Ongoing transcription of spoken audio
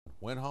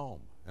went home.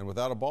 And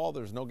without a ball,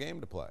 there's no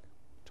game to play.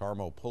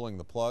 Tarmoh pulling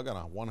the plug on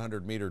a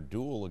 100-meter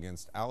duel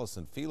against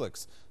Allyson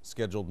Felix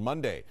scheduled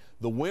Monday.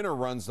 The winner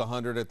runs the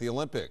 100 at the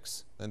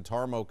Olympics. Then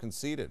Tarmoh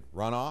conceded.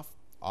 Runoff?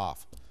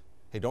 Off.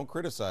 Hey, don't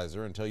criticize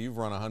her until you've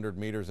run 100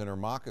 meters in her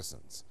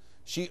moccasins.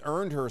 She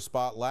earned her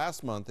spot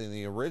last month in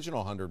the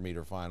original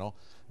 100-meter final.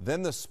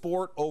 Then the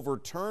sport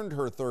overturned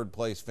her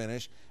third-place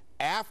finish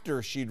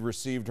after she'd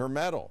received her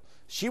medal.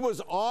 She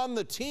was on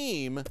the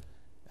team,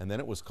 and then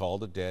it was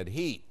called a dead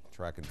heat.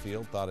 Track and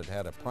Field thought it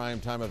had a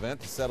primetime event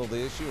to settle the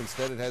issue.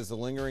 Instead, it has the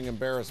lingering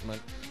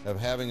embarrassment of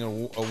having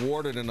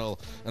awarded an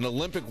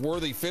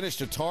Olympic-worthy finish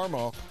to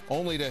Tarmoh,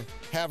 only to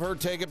have her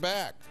take it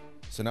back.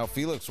 So now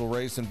Felix will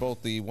race in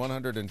both the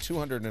 100 and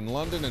 200 in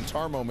London, and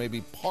Tarmoh may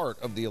be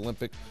part of the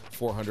Olympic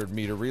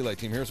 400-meter relay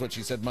team. Here's what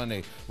she said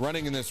Monday.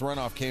 Running in this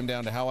runoff came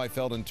down to how I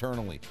felt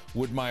internally.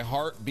 Would my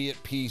heart be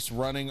at peace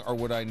running, or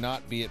would I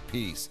not be at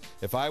peace?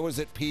 If I was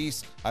at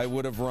peace, I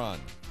would have run.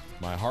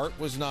 My heart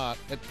was not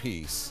at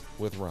peace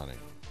with running.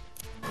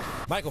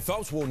 Michael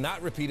Phelps will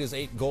not repeat his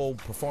 8-goal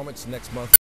performance next month.